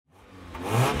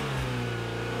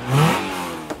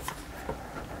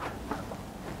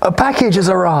A package has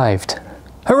arrived!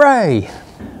 Hooray!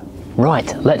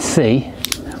 Right, let's see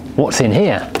what's in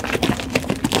here.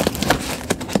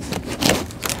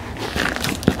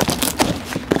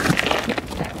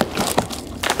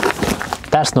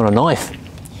 That's not a knife.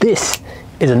 This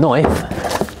is a knife.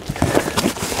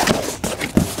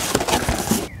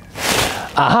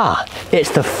 Aha! It's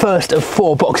the first of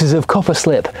 4 boxes of copper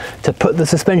slip to put the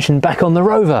suspension back on the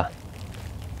Rover.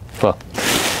 Well,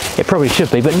 it probably should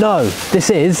be, but no, this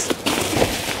is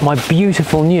my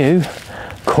beautiful new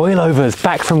coilovers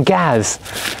back from Gaz.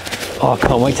 Oh, I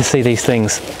can't wait to see these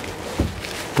things.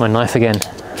 My knife again.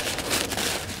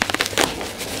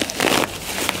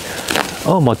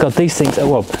 Oh my god, these things,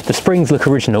 well, the springs look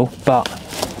original, but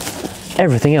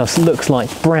everything else looks like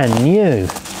brand new.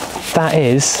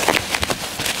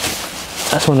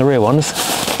 That's one of the rear ones.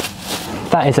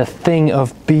 That is a thing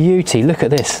of beauty. Look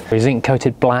at this, zinc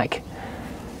coated black.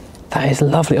 That is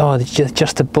lovely. Oh, the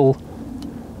adjustable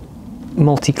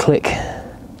multi-click.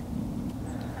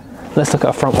 Let's look at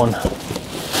a front one.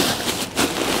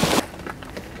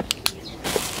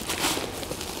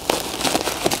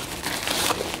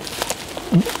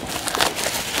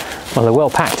 Well, they're well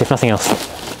packed, if nothing else.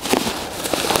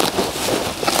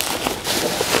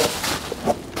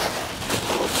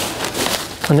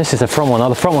 And this is the front one. Oh,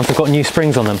 the front ones have got new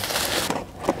springs on them.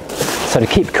 So to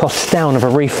keep costs down of a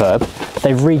refurb,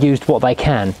 they've reused what they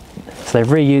can. So they've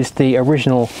reused the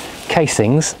original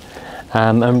casings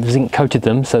and zinc coated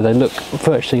them so they look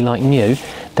virtually like new.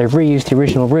 They've reused the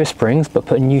original rear springs but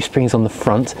put new springs on the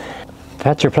front. They've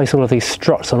had to replace all of these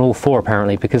struts on all 4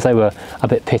 apparently because they were a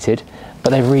bit pitted,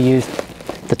 but they've reused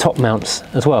the top mounts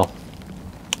as well.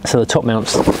 So the top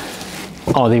mounts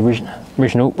are the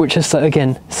original, which is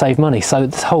again save money. So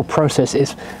this whole process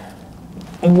is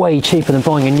way cheaper than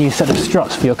buying a new set of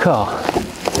struts for your car.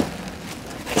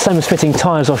 Same as fitting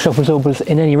tyres or shock absorbers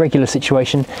in any regular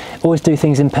situation, always do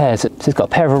things in pairs. So it's got a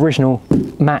pair of original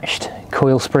matched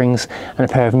coil springs and a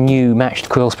pair of new matched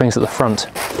coil springs at the front.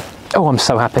 Oh, I'm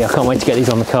so happy, I can't wait to get these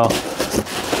on the car.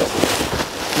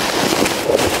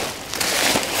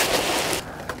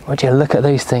 Would you look at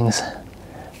these things?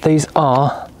 These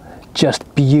are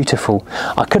just beautiful.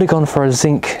 I could have gone for a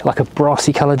zinc, like a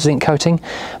brassy coloured zinc coating,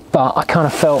 but I kind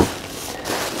of felt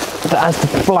that as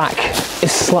the black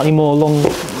is slightly more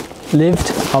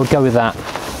long-lived, I would go with that.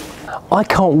 I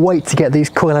can't wait to get these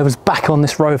coilovers back on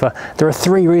this Rover. There are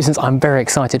 3 reasons I'm very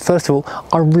excited. First of all,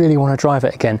 I really want to drive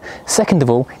it again. Second of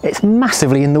all, it's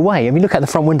massively in the way. If you look at the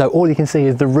front window, all you can see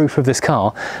is the roof of this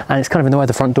car, and it's kind of in the way of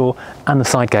the front door and the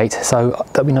side gate, so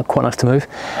that'd be quite nice to move.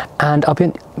 And I'll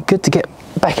be good to get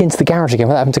back into the garage again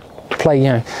without having to play, you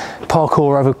know,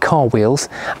 parkour over car wheels,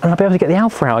 and I'll be able to get the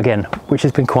Alpha out again, which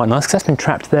has been quite nice because that's been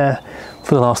trapped there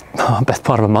for the last best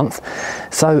part of a month.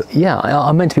 So yeah,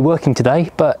 I'm meant to be working today,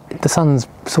 but the sun's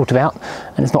sort of out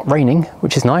and it's not raining,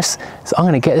 which is nice. So I'm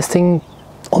going to get this thing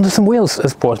onto some wheels,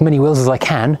 as many wheels as I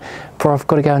can, before I've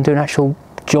got to go and do an actual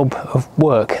job of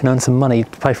work and earn some money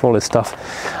to pay for all this stuff.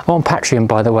 I'm on Patreon,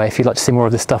 by the way, if you'd like to see more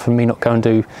of this stuff and me not go and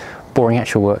do boring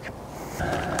actual work.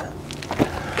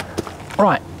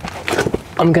 Right,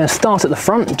 I'm going to start at the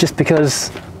front just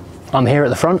because I'm here at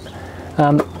the front.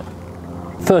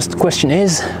 First question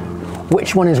is,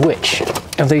 which one is which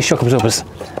of these shock absorbers?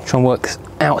 Try and work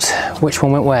out which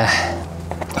one went where.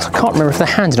 I can't remember if they're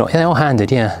handed or not. They are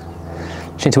handed, yeah.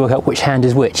 Just need to work out which hand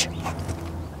is which.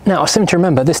 Now I seem to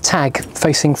remember this tag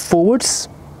facing forwards,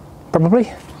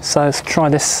 probably. So let's try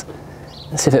this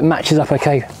and see if it matches up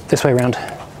okay this way around.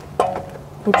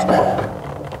 Oops.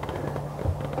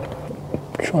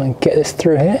 Try and get this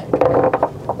through here.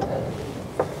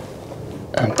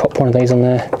 And pop one of these on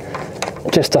there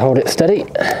just to hold it steady.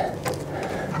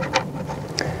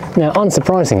 Now,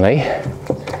 unsurprisingly,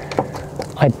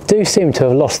 I do seem to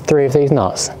have lost 3 of these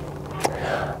nuts.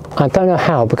 I don't know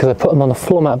how, because I put them on the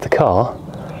floor mat of the car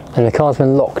and the car's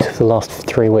been locked for the last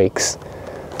 3 weeks.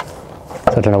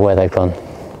 So I don't know where they've gone.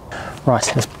 Right,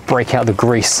 let's break out the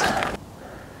grease.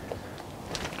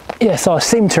 Yeah, so I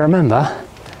seem to remember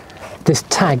this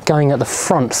tag going at the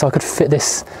front so I could fit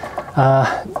this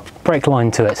brake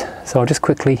line to it. So I'll just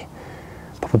quickly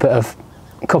pop a bit of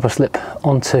copper slip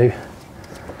onto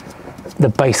the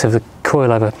base of the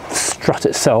coilover strut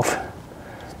itself,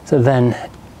 so then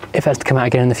if it has to come out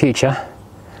again in the future,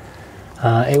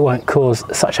 it won't cause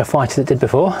such a fight as it did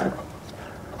before.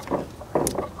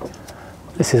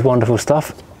 This is wonderful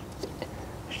stuff.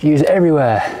 Use it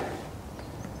everywhere.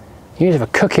 Use it for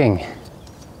cooking.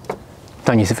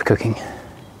 Don't use it for cooking.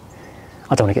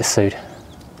 I don't want to get sued.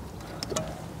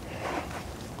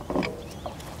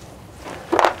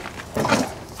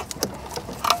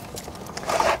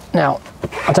 Now,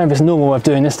 I don't know if it's a normal way of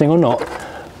doing this thing or not,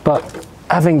 but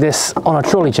having this on a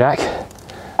trolley jack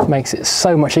makes it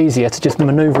so much easier to just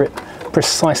maneuver it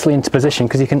precisely into position,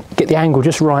 because you can get the angle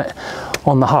just right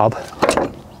on the hub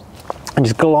and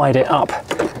just glide it up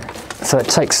so it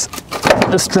takes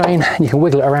the strain, and you can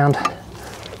wiggle it around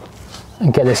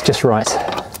and get this just right,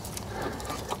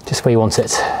 just where you want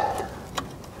it.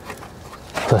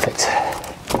 Perfect.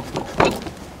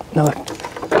 Another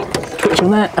twitch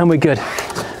on there and we're good.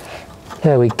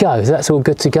 There we go, so that's all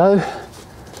good to go.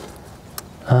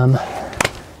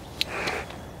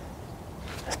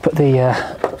 Let's put the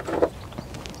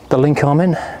link arm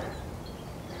in.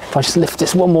 If I just lift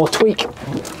this one more tweak,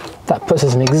 that puts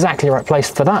us in exactly the right place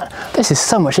for that. This is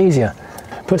so much easier.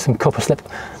 Put some copper slip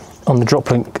on the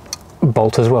drop link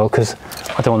bolt as well, because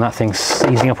I don't want that thing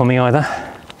seizing up on me either.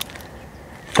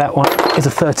 That one is a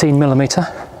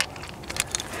 13mm.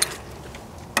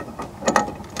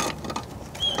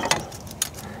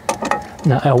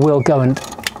 Now I will go and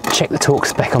check the torque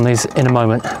spec on these in a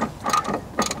moment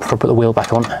before I put the wheel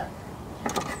back on.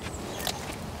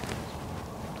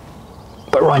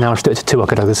 But right now I'll just do it to 2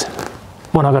 ugga-duggers.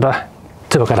 1 ugga-dugger,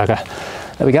 2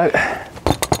 ugga-dugger. There we go.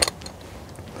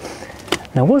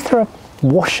 Now, was there a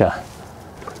washer?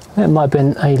 It might have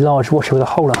been a large washer with a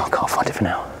hole in it. I can't find it for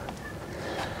now.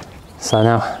 So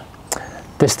now,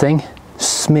 this thing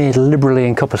smeared liberally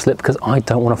in copper slip, because I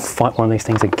don't want to fight one of these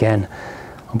things again.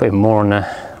 I'm a bit of a moron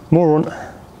there. Moron.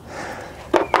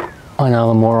 I know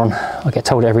I'm a moron. I get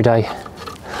told it every day.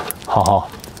 Ha ha.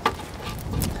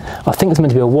 I think there's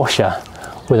meant to be a washer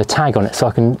with a tag on it, so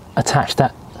I can attach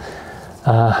that.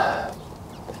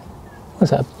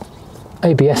 What's that?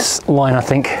 ABS line, I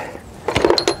think,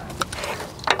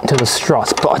 to the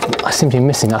strut, but I seem to be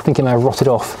missing it. I think it may have rotted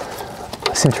off.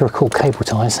 I seem to recall cable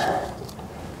ties.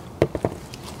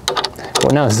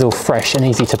 Well, now this is all fresh and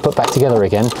easy to put back together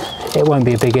again, it won't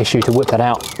be a big issue to whip that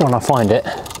out when I find it.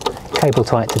 Cable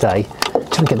tie it today,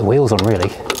 just to get the wheels on really.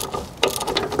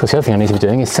 Because the other thing I need to be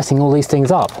doing is setting all these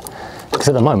things up, because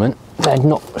at the moment they're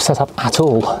not set up at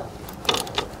all.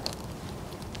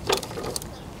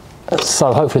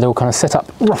 So hopefully they'll kind of set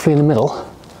up roughly in the middle.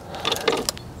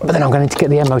 But then I'm going to need to get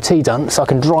the MOT done so I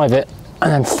can drive it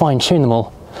and then fine tune them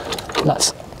all.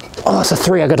 That's a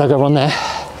 3 ugga-dugger one there.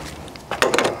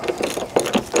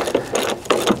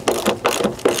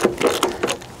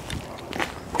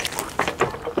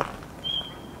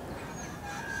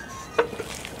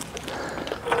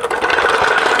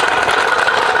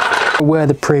 Where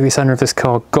the previous owner of this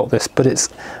car got this, but this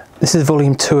is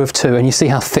volume 2 of 2, and you see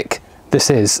how thick this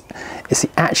is. It's the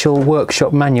actual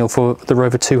workshop manual for the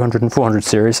Rover 200 and 400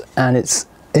 series, and it's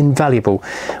invaluable.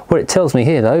 What it tells me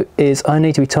here though is I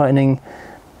need to be tightening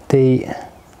the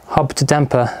hub to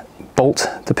damper bolt.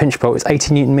 The pinch bolt is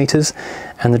 80 Newton meters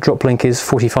and the drop link is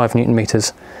 45 Newton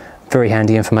meters. Very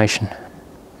handy information.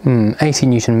 80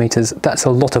 Newton meters, that's a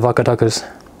lot of ugga-duggers.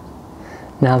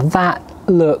 Now that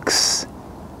looks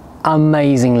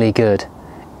amazingly good.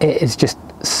 It is just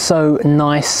so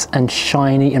nice and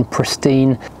shiny and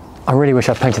pristine. I really wish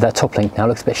I painted that top link now. It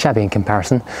looks a bit shabby in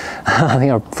comparison. I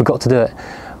think I forgot to do it.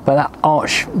 But that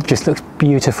arch just looks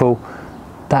beautiful.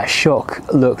 That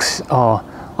shock looks, oh,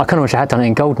 I kind of wish I had done it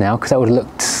in gold now, because that would have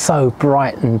looked so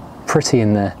bright and pretty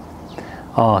in there.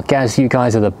 Oh, Gaz, you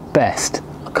guys are the best.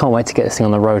 I can't wait to get this thing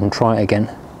on the road and try it again.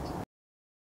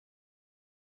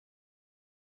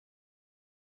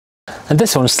 And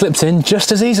this one slipped in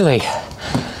just as easily,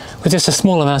 with just a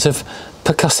small amount of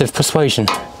percussive persuasion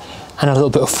and a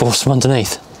little bit of force from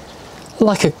underneath.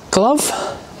 Like a glove,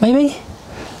 maybe?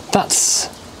 That's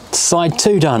side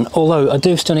 2 done, although I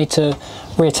do still need to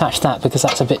reattach that because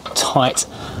that's a bit tight.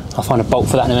 I'll find a bolt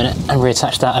for that in a minute and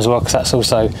reattach that as well, because that's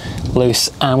also loose.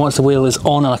 And once the wheel is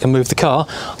on and I can move the car,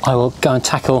 I will go and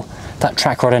tackle that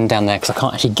track rod end down there, because I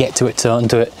can't actually get to it to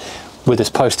undo it with this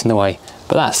post in the way.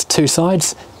 But that's 2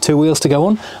 sides, 2 wheels to go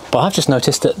on. But I've just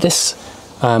noticed that this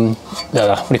what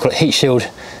do you call it, heat shield,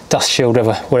 dust shield,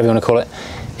 whatever you want to call it,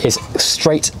 is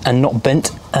straight and not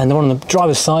bent, and the one on the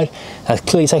driver's side has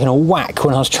clearly taken a whack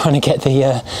when I was trying to get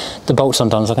the bolts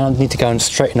undone, so I need to go and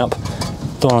straighten up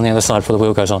the one on the other side before the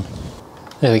wheel goes on.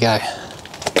 There we go.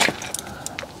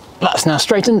 That's now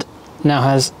straightened, now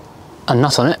has a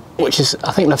nut on it, which is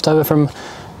I think left over from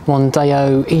one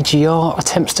Deo EGR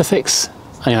attempts to fix.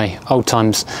 Anyway, old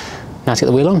times. Now to get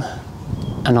the wheel on,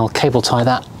 and I'll cable tie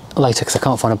that later because I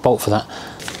can't find a bolt for that.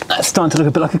 That's starting to look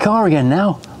a bit like a car again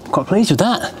now. I'm quite pleased with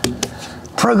that.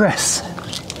 Progress.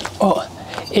 Well,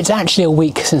 it's actually a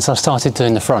week since I started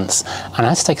doing the fronts, and I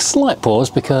had to take a slight pause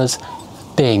because,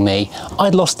 being me,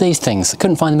 I'd lost these things. I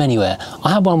couldn't find them anywhere.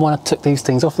 I had one when I took these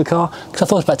things off the car because I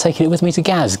thought about taking it with me to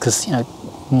Gaz, because, you know,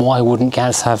 why wouldn't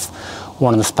Gaz have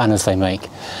one of the spanners they make?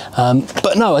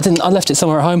 But no, I didn't. I left it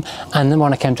somewhere at home, and then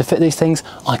when I came to fit these things,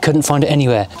 I couldn't find it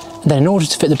anywhere. Then in order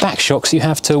to fit the back shocks, you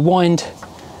have to wind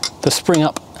the spring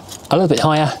up a little bit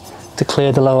higher to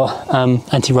clear the lower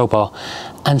anti-roll bar.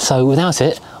 And so without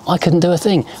it, I couldn't do a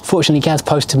thing. Fortunately, Gaz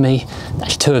posted me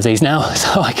actually 2 of these now,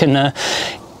 so I can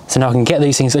so now I can get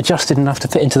these things adjusted enough to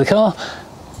fit into the car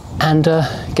and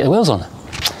get the wheels on.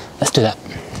 Let's do that.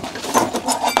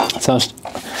 So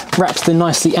I've wrapped the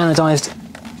nicely anodized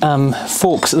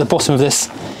forks at the bottom of this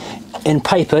in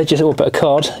paper, just a little bit of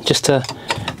card, just to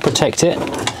protect it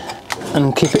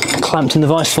and keep it clamped in the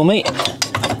vise for me.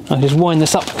 I can just wind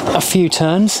this up a few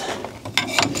turns.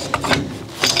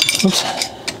 Oops.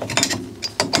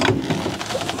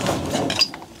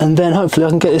 And then hopefully I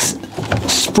can get this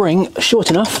spring short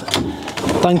enough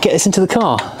that I can get this into the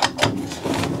car.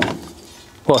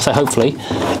 Well, I say hopefully.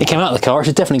 It came out of the car, it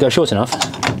should definitely go short enough.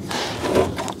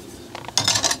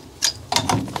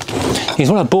 Because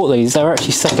when I bought these, they were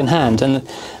actually second hand, and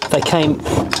they came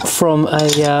from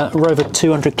a Rover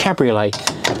 200 Cabriolet,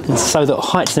 and so the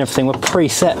heights and everything were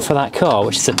preset for that car,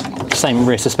 which is the same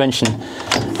rear suspension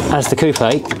as the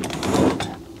Coupe.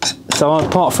 So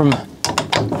apart from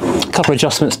a couple of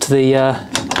adjustments to the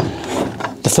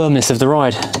firmness of the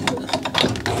ride,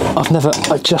 I've never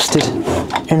adjusted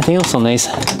anything else on these.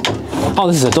 Oh,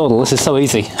 this is a doddle. This is so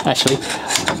easy, actually.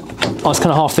 I was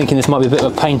kind of half thinking this might be a bit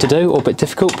of a pain to do or a bit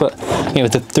difficult, but you know,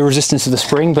 the resistance of the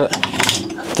spring, but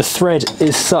the thread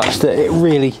is such that it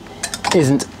really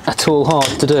isn't at all hard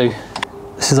to do.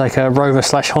 This is like a Rover /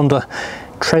 Honda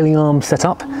trailing arm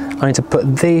setup. I need to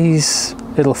put these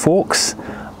little forks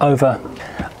over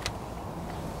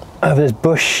this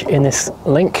bush in this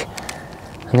link,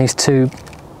 and these 2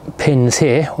 pins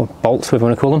here, or bolts, whatever you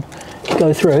want to call them,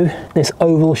 go through this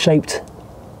oval shaped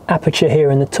aperture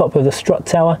here in the top of the strut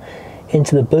tower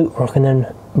into the boot, where I can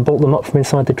then bolt them up from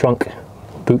inside the trunk.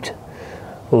 Boot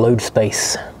load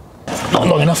space. Not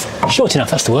long enough, short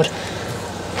enough, that's the word.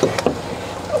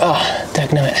 Ah, oh,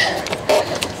 dagnit.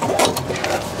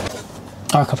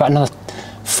 I reckon about another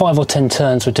 5 or 10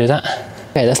 turns would do that.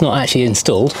 Okay, that's not actually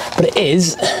installed, but it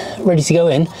is ready to go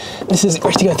in. This is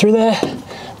ready to go through there.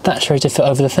 That's ready to fit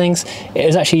over the things. It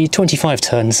was actually 25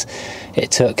 turns it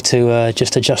took to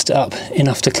just adjust it up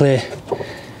enough to clear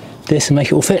this and make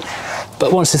it all fit.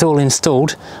 But once it's all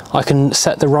installed, I can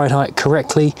set the ride height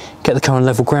correctly, get the car on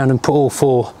level ground, and put all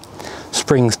 4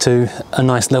 springs to a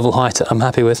nice level height that I'm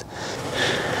happy with.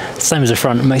 Same as the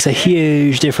front, it makes a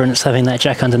huge difference having that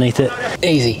jack underneath it.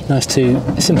 Easy, nice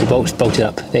 2 simple bolts bolted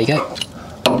up. There you go.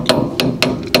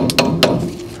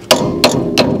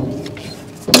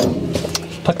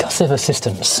 Percussive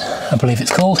systems, I believe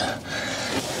it's called.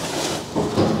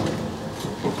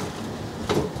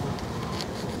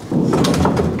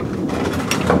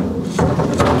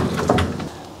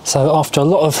 So after a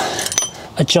lot of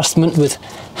adjustment with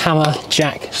hammer,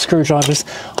 jack, screwdrivers,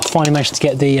 I finally managed to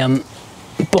get the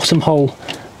bottom hole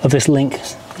of this link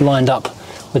lined up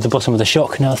with the bottom of the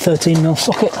shock. Now a 13mm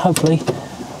socket, hopefully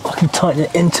I can tighten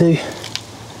it into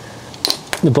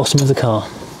the bottom of the car.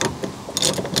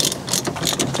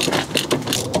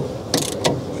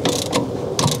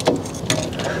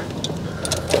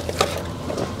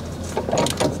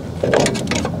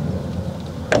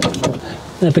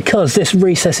 Now because this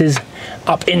recesses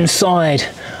up inside,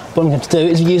 what I'm going to do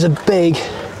is use a big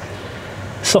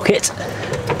socket,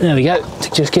 there we go,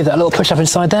 to just give that a little push up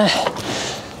inside there.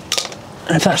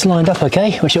 And if that's lined up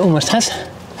okay, which it almost has,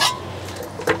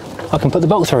 I can put the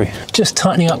bolt through. Just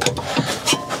tightening up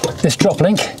this drop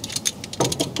link,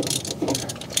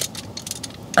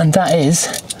 and that is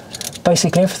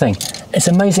basically everything. It's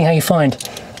amazing how you find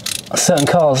certain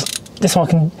cars. This one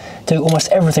can do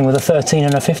almost everything with a 13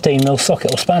 and a 15mm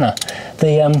socket or spanner.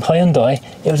 The Hyundai,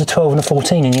 it was a 12 and a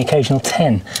 14 and the occasional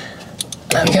 10.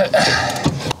 There we go.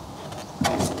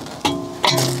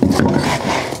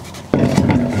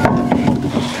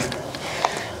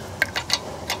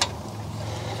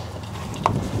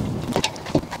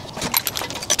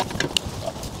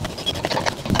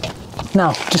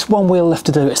 Now, just one wheel left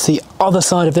to do. It's the other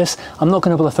side of this. I'm not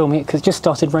going to bother filming it because it just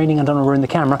started raining. I don't want to ruin the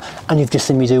camera, and you've just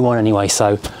seen me do one anyway,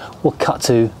 so we'll cut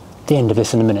to the end of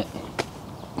this in a minute.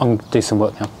 I'm going to do some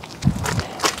work now.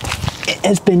 It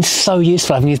has been so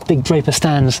useful having these big draper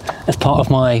stands as part of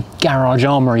my garage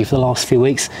armoury for the last few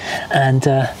weeks, and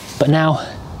but now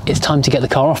it's time to get the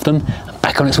car off them and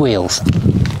back on its wheels.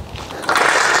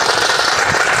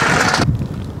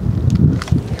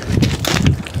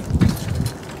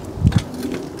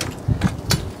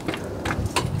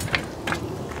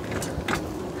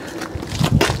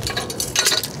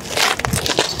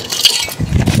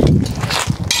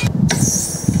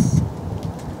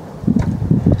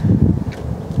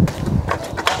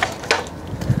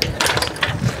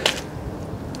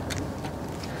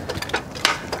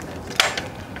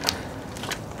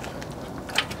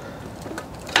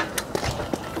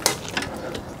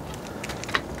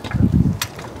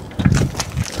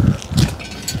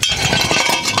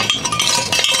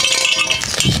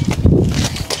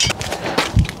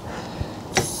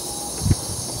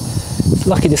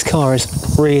 lucky this car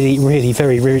is really, really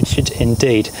very rigid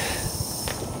indeed,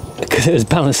 because it was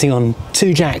balancing on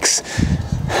 2 jacks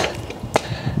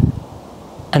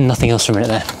and nothing else for a minute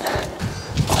there.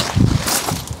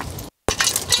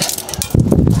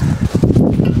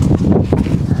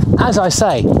 As I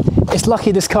say, it's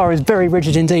lucky this car is very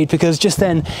rigid indeed, because just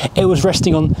then it was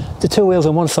resting on the 2 wheels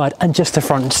on one side and just the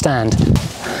front stand.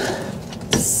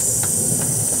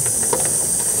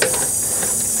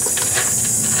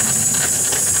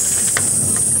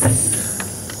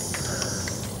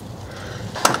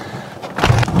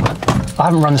 I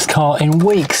haven't run this car in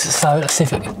weeks, so let's see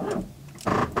if it...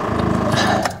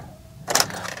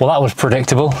 Well, that was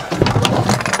predictable.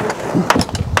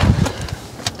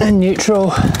 And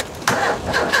neutral.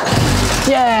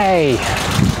 Yay!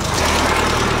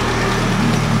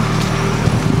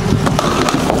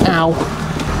 Ow.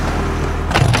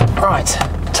 Right,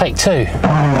 take 2.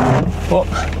 Whoop.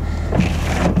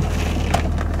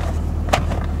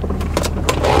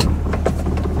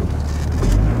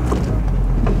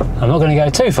 I'm not going to go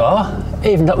too far,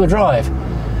 even up the drive,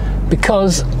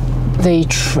 because the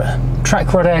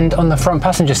track rod end on the front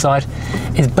passenger side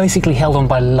is basically held on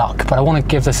by luck, but I want to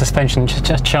give the suspension just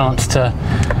a chance to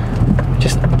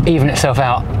just even itself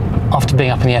out after being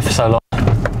up in the air for so long.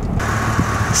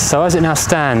 So as it now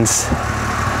stands,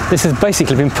 this has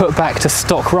basically been put back to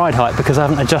stock ride height because I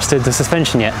haven't adjusted the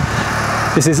suspension yet.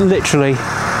 This is literally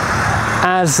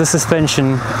as the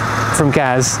suspension from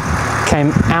Gaz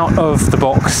came out of the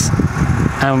box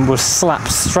and was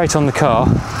slapped straight on the car.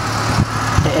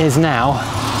 It is now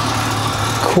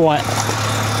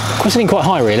sitting quite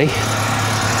high really.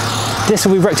 This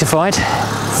will be rectified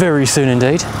very soon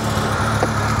indeed.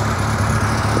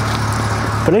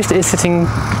 But at least it is sitting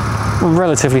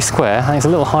relatively square. I think it's a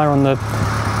little higher on the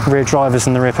rear drivers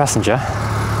than the rear passenger.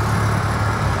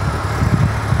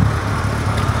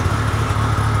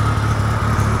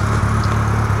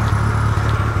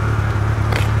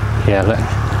 Yeah, look.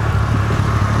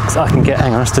 So I can get,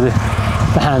 hang on, let's do the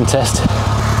hand test.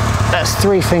 That's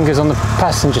 3 fingers on the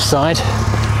passenger side.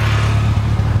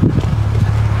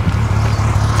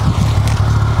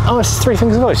 Oh, it's 3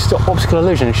 fingers as well. It's just optical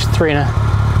illusion. It's just 3 and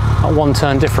a 1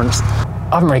 turn difference.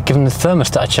 I haven't really given the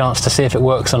thermostat a chance to see if it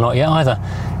works or not yet either,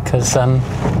 because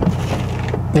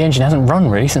the engine hasn't run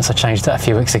really since I changed that a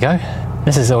few weeks ago.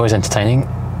 This is always entertaining.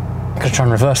 I'm going to try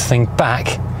and reverse the thing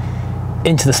back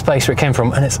into the space where it came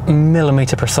from, and it's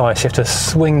millimetre precise. You have to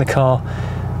swing the car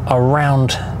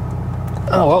around.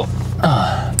 Oh well,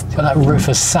 that roof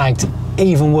has sagged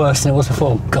even worse than it was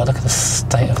before. God, look at the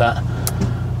state of that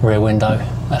rear window.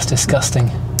 That's disgusting.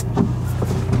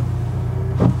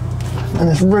 And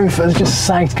this roof has just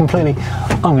sagged completely.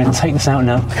 I'm going to take this out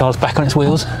now. The car's back on its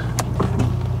wheels.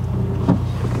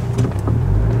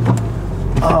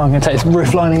 Oh, I'm going to take this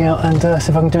roof lining out and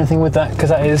see if I can do anything with that, because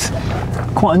that is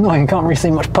quite annoying. Can't really see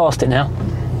much past it now.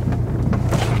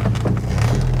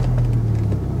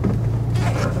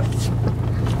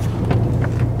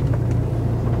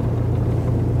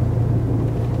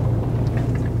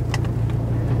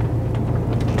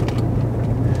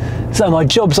 So my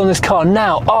jobs on this car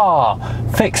now are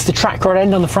fix the track rod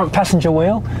end on the front passenger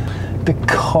wheel,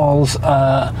 because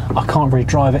I can't really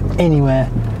drive it anywhere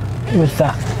with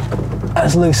that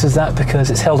as loose as that, because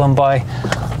it's held on by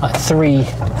like three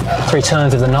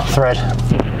turns of the nut thread,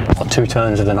 or 2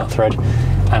 turns of the nut thread,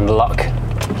 and luck.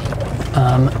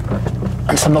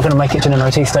 And so I'm not going to make it to an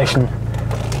MOT station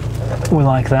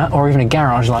like that, or even a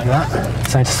garage like that,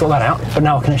 so I need to sort that out. But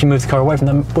now I can actually move the car away from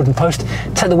the wooden post,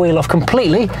 take the wheel off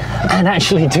completely, and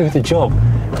actually do the job.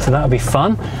 So that'll be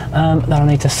fun. Then I'll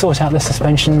need to sort out the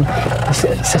suspension,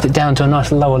 set it down to a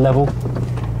nice lower level,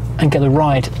 and get the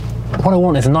ride. What I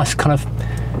want is a nice kind of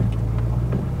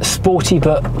sporty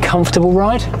but comfortable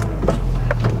ride.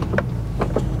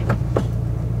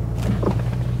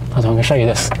 I'm going to show you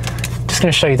this. Just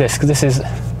going to show you this, because this is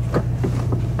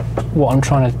what I'm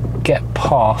trying to get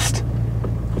past.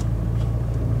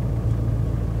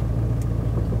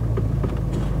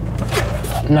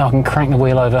 Now I can crank the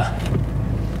wheel over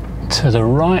to the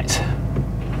right,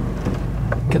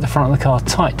 get the front of the car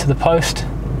tight to the post,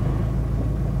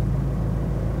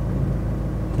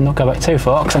 not go back too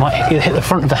far, because I might either hit the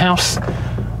front of the house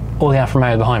or the Alfa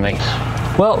Romeo behind me.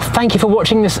 Well, thank you for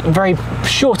watching this very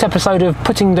short episode of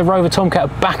putting the Rover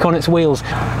Tomcat back on its wheels.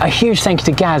 A huge thank you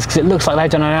to Gaz, because it looks like they've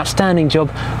done an outstanding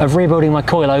job of rebuilding my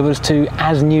coilovers to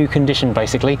as new condition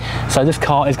basically. So this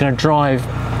car is going to drive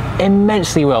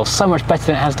immensely well, so much better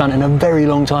than it has done in a very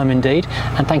long time indeed.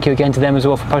 And thank you again to them as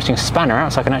well for posting a spanner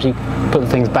out so I can actually put the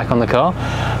things back on the car.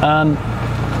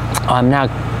 I'm now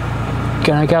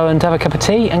going to go and have a cup of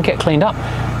tea and get cleaned up,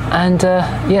 and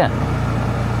yeah,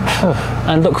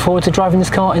 and look forward to driving this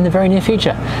car in the very near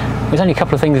future. There's only a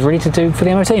couple of things really to do for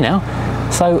the MOT now,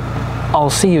 so I'll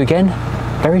see you again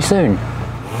very soon.